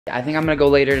I think I'm gonna go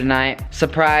later tonight,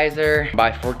 surprise her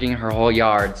by forking her whole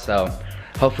yard, so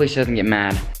hopefully she doesn't get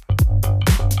mad.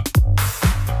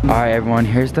 All right, everyone,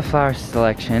 here's the flower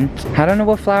selection. I don't know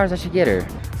what flowers I should get her.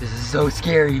 This is so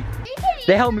scary.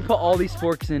 They helped me put all these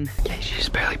forks in. Okay, she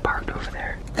just barely parked over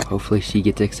there. Hopefully she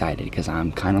gets excited because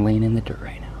I'm kind of laying in the dirt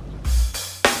right now.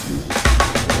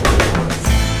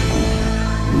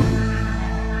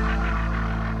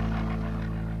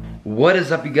 What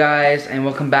is up, you guys, and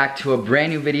welcome back to a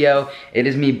brand new video. It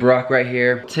is me, Brock, right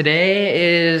here.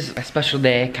 Today is a special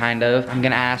day, kind of. I'm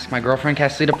gonna ask my girlfriend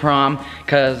Kesley to prom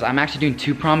because I'm actually doing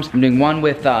 2 proms. I'm doing one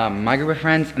with my group of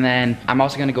friends, and then I'm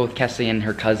also gonna go with Kesley and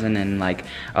her cousin and like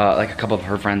a couple of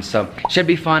her friends. So should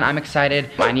be fun. I'm excited.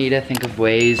 I need to think of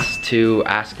ways to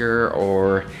ask her,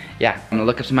 or yeah, I'm gonna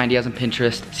look up some ideas on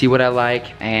Pinterest, see what I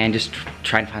like, and just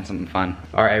try and find something fun.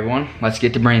 All right, everyone, let's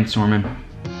get to brainstorming.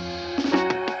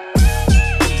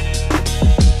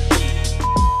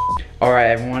 All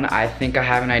right, everyone, I think I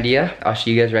have an idea. I'll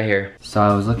show you guys right here. So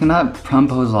I was looking up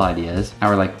promposal ideas,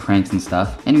 or like pranks and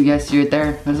stuff. And you guys see it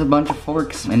there? There's a bunch of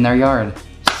forks in their yard.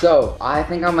 So I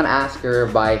think I'm gonna ask her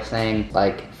by saying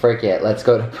like, frick it, let's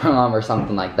go to prom or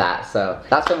something like that. So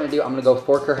that's what I'm gonna do. I'm gonna go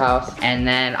fork her house. And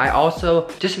then I also,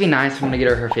 just to be nice, I'm gonna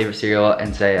get her favorite cereal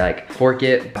and say like, fork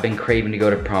it, I've been craving to go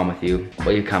to prom with you.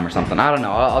 Will you come or something? I don't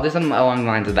know, I'll do something along the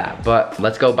lines of that. But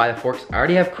let's go buy the forks. I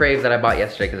already have Crave that I bought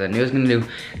yesterday because I knew I was gonna do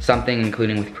something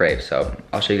including with Crave. So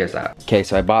I'll show you guys that. Okay,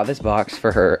 so I bought this box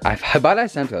for her. I bought it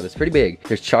at Central, it's pretty big.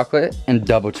 There's chocolate and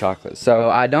double chocolate. So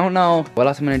I don't know what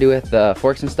else I'm gonna do with the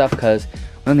forks and stuff because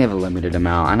we only have a limited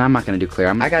amount, and I'm not gonna do clear.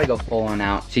 I gotta go full on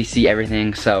out so you see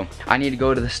everything. So I need to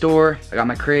go to the store. I got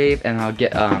my Crave, and I'll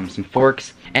get some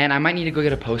forks. And I might need to go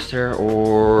get a poster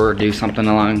or do something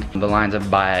along the lines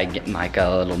of by getting like a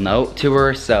little note to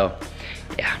her. So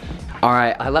yeah. All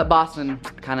right, I let Boston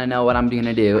kind of know what I'm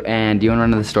gonna do. And do you wanna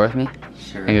run to the store with me?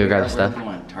 Sure. And go grab stuff? You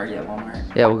want Target,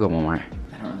 Walmart? Yeah, we'll go Walmart.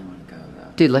 I don't really wanna go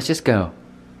though. Dude, let's just go.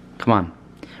 Come on.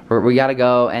 We gotta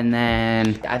go, and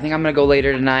then I think I'm gonna go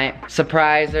later tonight,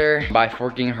 surprise her by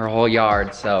forking her whole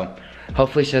yard, so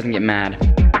hopefully she doesn't get mad.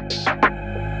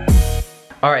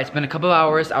 All right, it's been a couple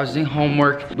hours. I was doing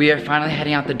homework. We are finally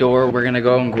heading out the door. We're gonna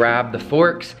go and grab the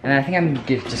forks, and I think I'm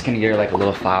just gonna get her like a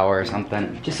little flower or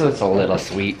something, just so it's a little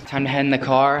sweet. Time to head in the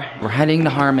car. We're heading to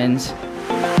Harmon's.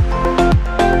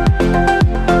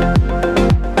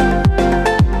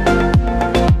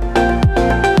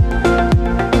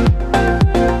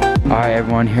 Alright,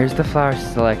 everyone, here's the flower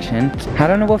selection. I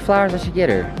don't know what flowers I should get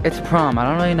her. It's prom. I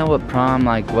don't really know what prom,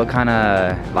 like what kind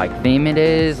of like theme it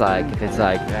is. Like if it's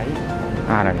like,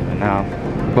 I don't even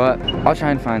know. But I'll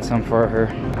try and find some for her.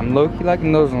 I'm low-key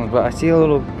liking those ones, but I see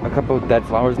a couple of dead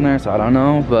flowers in there, so I don't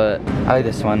know. But I like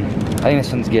this one. I think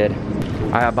this one's good.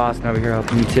 I got Boston over here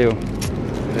helping me too.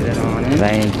 Put it on in.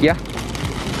 Thank ya.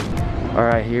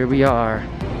 Alright, here we are.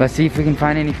 Let's see if we can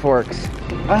find any forks.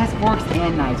 Oh, it has forks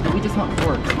and knives, but we just want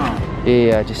forks, huh?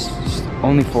 Yeah, just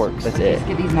only forks, that's it. Let's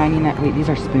get these 99, wait, these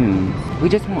are spoons. We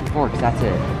just want forks, that's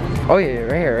it. Oh yeah,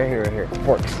 right here,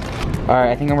 forks. All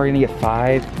right, I think we're gonna get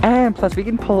 5. And plus we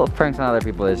can pull pranks on other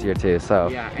people this year too, so.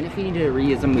 Yeah, and if we need to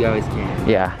reuse them, we always can.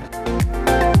 Yeah.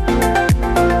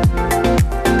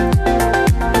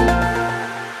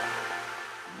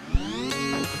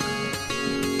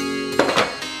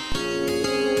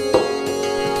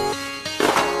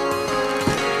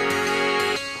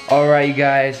 All right, you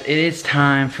guys, it is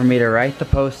time for me to write the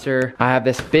poster. I have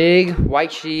this big white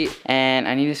sheet, and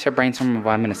I need to start brainstorming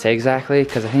what I'm gonna say exactly,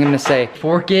 because I think I'm gonna say,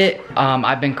 fork it,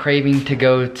 I've been craving to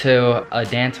go to a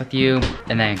dance with you,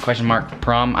 and then question mark,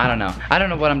 prom, I don't know. I don't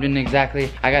know what I'm doing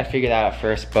exactly. I gotta figure that out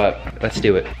first, but let's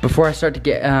do it. Before I start to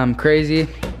get crazy,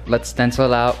 let's stencil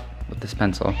it out with this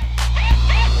pencil.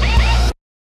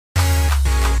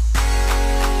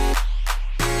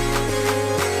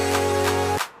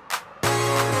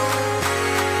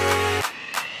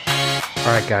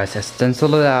 Alright guys, I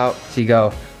stenciled it out. So you go,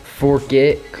 fork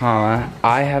it, comma,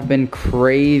 I have been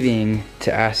craving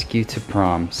to ask you to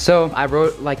prom. So I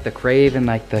wrote like the Crave and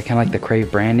like the kind of like the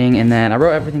Crave branding, and then I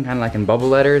wrote everything kind of like in bubble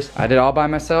letters. I did it all by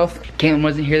myself. Caitlin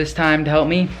wasn't here this time to help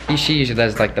me. She usually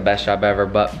does like the best job ever,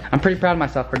 but I'm pretty proud of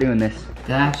myself for doing this.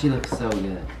 That actually looks so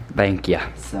good. Thank you.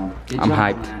 So, good I'm job,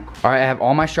 hyped. man. All right, I have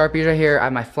all my Sharpies right here. I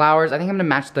have my flowers. I think I'm gonna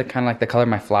match the kind of like the color of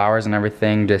my flowers and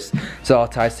everything, just so it all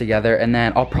ties together. And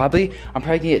then I'm probably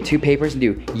gonna get 2 papers and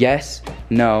do yes,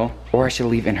 no, or I should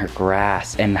leave in her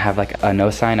grass and have like a no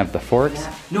sign of the forks.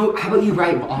 Yeah. No, how about you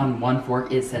write on one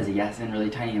fork, it says yes in really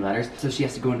tiny letters, so she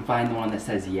has to go and find the one that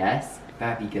says yes.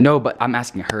 That'd be good. No, but I'm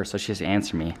asking her, so she has to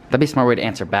answer me. That'd be a smart way to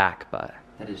answer back, but.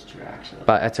 That is true, actually.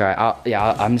 But that's all right.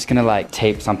 I'm just gonna like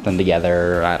tape something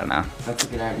together. Or I don't know. That's a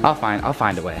good idea. I'll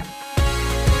find a way.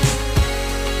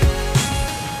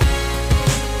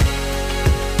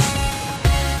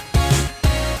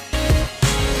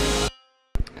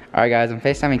 All right, guys, I'm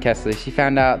FaceTiming Kesley. She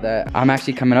found out that I'm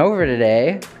actually coming over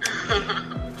today.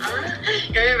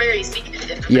 You're very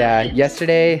secretive. Yeah,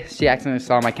 yesterday she accidentally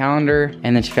saw my calendar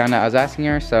and then she found out I was asking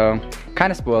her, so kind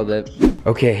of spoiled it.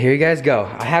 Okay, here you guys go.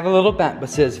 I have a little bent that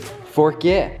says, fork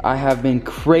it. I have been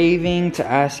craving to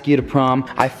ask you to prom.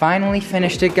 I finally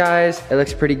finished it, guys. It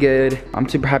looks pretty good. I'm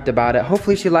super hyped about it.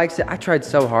 Hopefully she likes it. I tried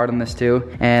so hard on this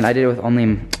too, and I did it with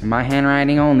only my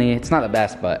handwriting only. It's not the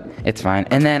best, but it's fine.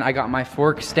 And then I got my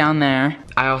forks down there.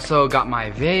 I also got my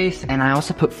vase, and I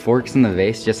also put forks in the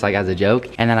vase just like as a joke.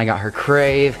 And then I got her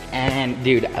crave. And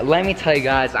dude, let me tell you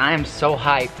guys, I am so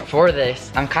hyped for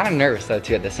this. I'm kind of nervous though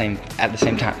too at the same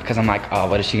time, because I'm like, oh,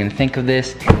 what is she gonna think of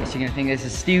this? Is she gonna think this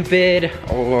is stupid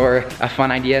or a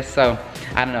fun idea? So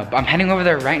I don't know, but I'm heading over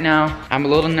there right now. I'm a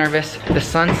little nervous. The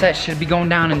sunset should be going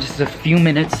down in just a few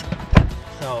minutes.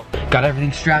 So got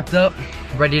everything strapped up,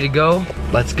 ready to go.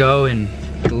 Let's go and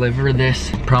deliver this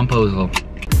promposal.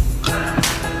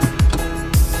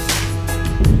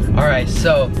 All right,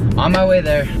 so on my way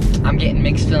there, I'm getting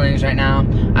mixed feelings right now.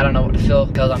 I don't know what to feel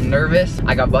because I'm nervous.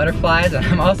 I got butterflies, and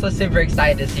I'm also super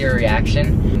excited to see her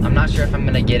reaction. I'm not sure if I'm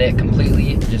gonna get it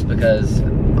completely just because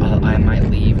I might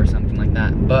leave or something like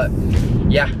that. But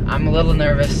yeah, I'm a little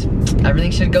nervous.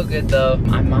 Everything should go good though.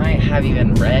 I might have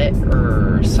even Rhett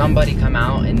or somebody come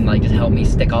out and like just help me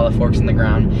stick all the forks in the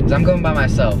ground because I'm going by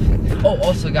myself. Oh,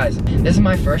 also guys, this is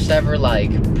my first ever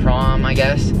like prom, I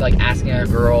guess, like asking a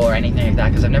girl or anything like that,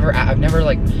 because I've never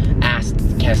like asked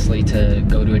Kesley to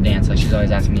go to a dance. Like she's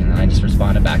always asking me and then I just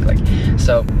responded back like,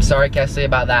 so sorry Kesley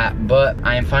about that, but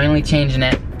I am finally changing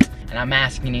it and I'm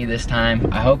asking you this time.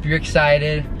 I hope you're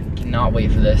excited. Cannot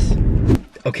wait for this.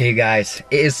 Okay guys,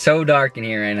 it is so dark in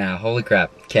here right now. Holy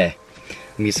crap. Okay,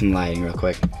 let me get some lighting real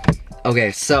quick.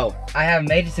 Okay, so I have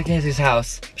made it to Kesley's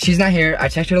house. She's not here. I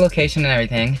checked her location and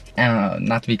everything.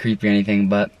 Not to be creepy or anything,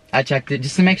 but I checked it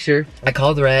just to make sure. I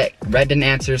called Rhett. Rhett didn't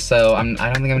answer, so I don't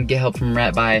think I'm gonna get help from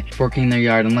Rhett by forking their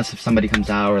yard unless if somebody comes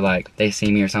out or like they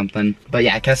see me or something. But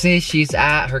yeah, Kesley, she's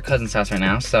at her cousin's house right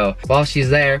now. So while she's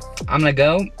there, I'm gonna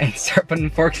go and start putting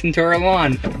forks into her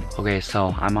lawn. Okay,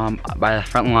 so I'm on by the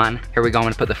front lawn. Here we go, I'm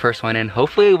gonna put the first one in.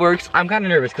 Hopefully it works. I'm kind of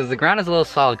nervous because the ground is a little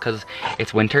solid because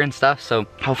it's winter and stuff. So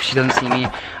hopefully she doesn't see me.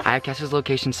 I have Kesley's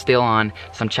location still on,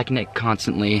 so I'm checking it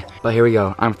constantly. But here we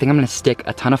go. I think I'm gonna stick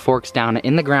a ton of forks down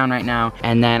in the ground right now,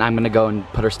 and then I'm gonna go and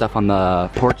put her stuff on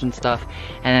the porch and stuff,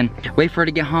 and then wait for her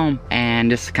to get home and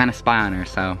just kind of spy on her.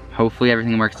 So hopefully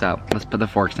everything works out. Let's put the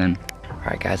forks in. All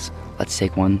right guys, let's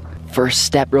take one first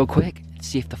step real quick.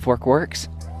 See if the fork works.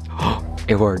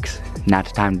 It works. Now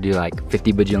it's time to do like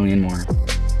 50 bajillion more.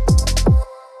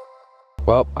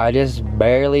 Well, I just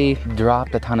barely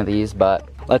dropped a ton of these, but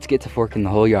let's get to forking the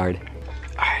whole yard.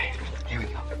 All right, here we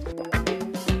go.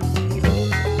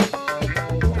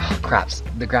 Oh, craps,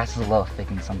 the grass is a little thick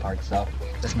in some parts, so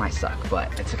this might suck, but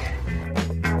it's okay.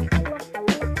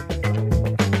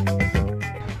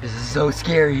 This is so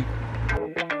scary.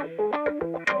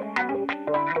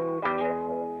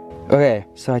 Okay,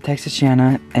 so I texted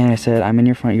Shanna and I said, I'm in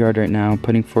your front yard right now,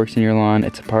 putting forks in your lawn.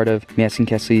 It's a part of me asking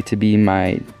Kesley to be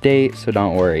my date, so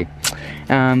don't worry.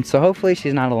 So hopefully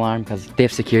she's not alarmed because they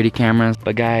have security cameras.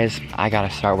 But guys, I gotta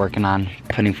start working on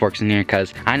putting forks in here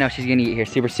because I know she's gonna get here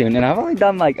super soon. And I've only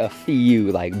done like a few,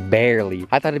 like barely.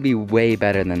 I thought it'd be way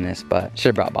better than this, but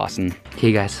should've brought Boston.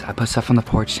 Okay guys, I put stuff on the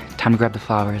porch. Time to grab the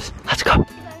flowers. Let's go.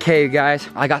 Okay guys,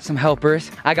 I got some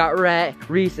helpers. I got Rhett,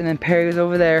 Reese, and then Perry's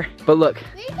over there. But look,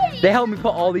 they helped me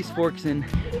put all these forks in.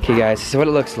 Okay guys, this is what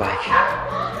it looks like.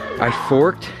 I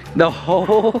forked the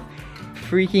whole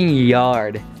freaking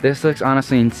yard. This looks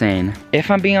honestly insane.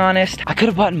 If I'm being honest, I could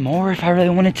have bought more if I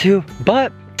really wanted to,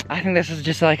 but I think this is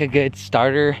just like a good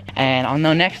starter. And I'll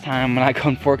know next time when I go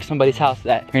and fork somebody's house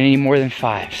that you're gonna need more than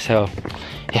 5, so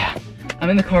yeah. I'm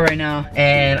in the car right now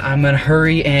and I'm gonna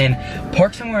hurry and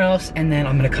park somewhere else, and then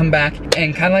I'm gonna come back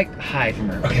and kind of like hide from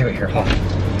her. Okay, wait here, hold on.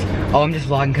 Oh, I'm just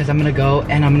vlogging because I'm gonna go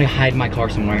and I'm gonna hide my car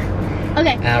somewhere.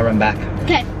 Okay. And I'll run back.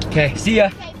 Okay. Okay, see ya.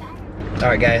 Okay, bye. All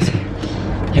right, guys,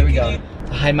 here we go.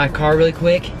 I'll hide my car really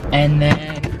quick, and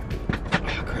then,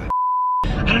 oh crap.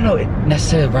 I don't know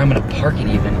necessarily where I'm gonna park it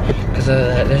even, because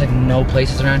there's like no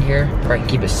places around here where I can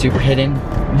keep it super hidden.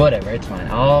 Whatever, it's fine,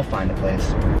 I'll find a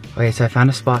place. Okay, so I found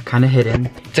a spot kind of hidden.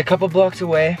 It's a couple blocks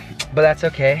away, but that's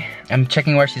okay. I'm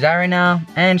checking where she's at right now,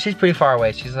 and she's pretty far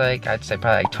away. She's like, I'd say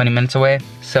probably like 20 minutes away.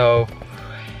 So,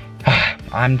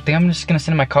 I think I'm just gonna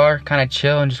sit in my car, kind of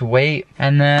chill and just wait,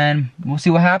 and then we'll see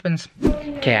what happens.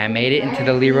 Okay, I made it into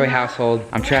the Leroy household.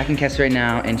 I'm tracking Kesley right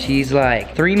now, and she's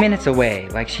like 3 minutes away.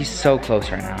 Like, she's so close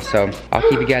right now. So I'll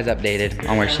keep you guys updated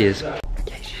on where she is.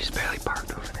 Okay, she's barely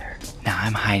parked over there. Now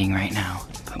I'm hiding right now.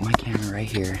 Put my camera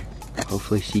right here.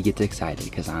 Hopefully she gets excited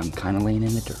because I'm kind of laying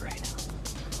in the dirt right now.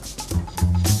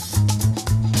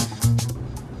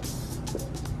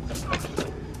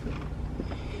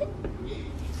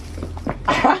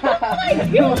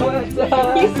 What's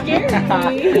up? You scared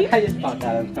me. I just popped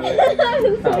out of I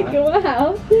was like,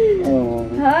 wow. Oh.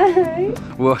 Hi.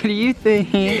 What do you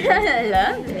think? I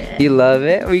love it. You love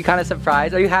it? Were you kind of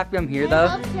surprised? Are you happy I'm here though?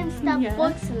 I love him stuff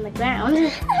books in the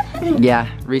ground. Yeah,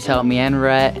 Reese helped me and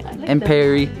Rhett and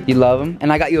Perry. You love them?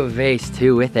 And I got you a vase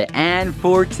too with it and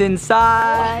forks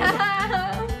inside.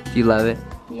 Wow. Do you love it?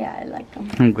 Yeah, I like them.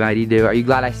 I'm glad you do. Are you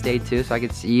glad I stayed too so I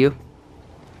could see you?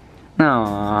 I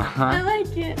Aww.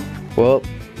 like it. Well,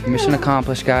 mission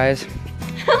accomplished, guys.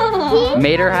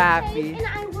 Made her happy. And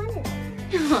I wanted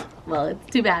it. Well,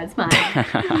 it's too bad it's mine.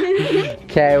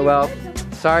 Okay, well,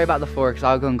 sorry about the forks.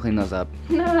 I'll go and clean those up.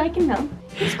 No, I can help.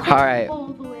 All right. All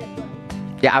the way up.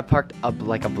 Yeah, I parked up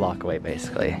like a block away,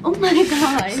 basically. Oh my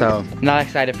god. So, not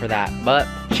excited for that, but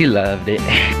she loved it.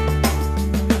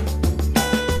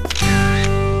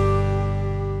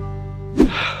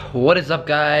 What is up,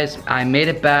 guys? I made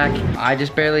it back. I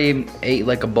just barely ate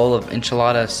like a bowl of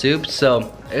enchilada soup,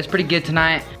 so it was pretty good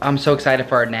tonight. I'm so excited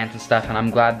for our dance and stuff, and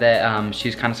I'm glad that she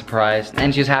was kind of surprised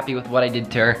and she was happy with what I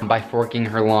did to her by forking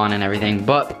her lawn and everything.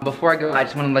 But before I go, I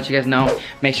just want to let you guys know,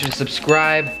 make sure to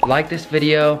subscribe, like this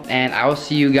video, and I will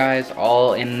see you guys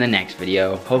all in the next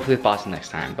video. Hopefully with Boston next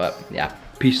time, but yeah,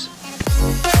 peace.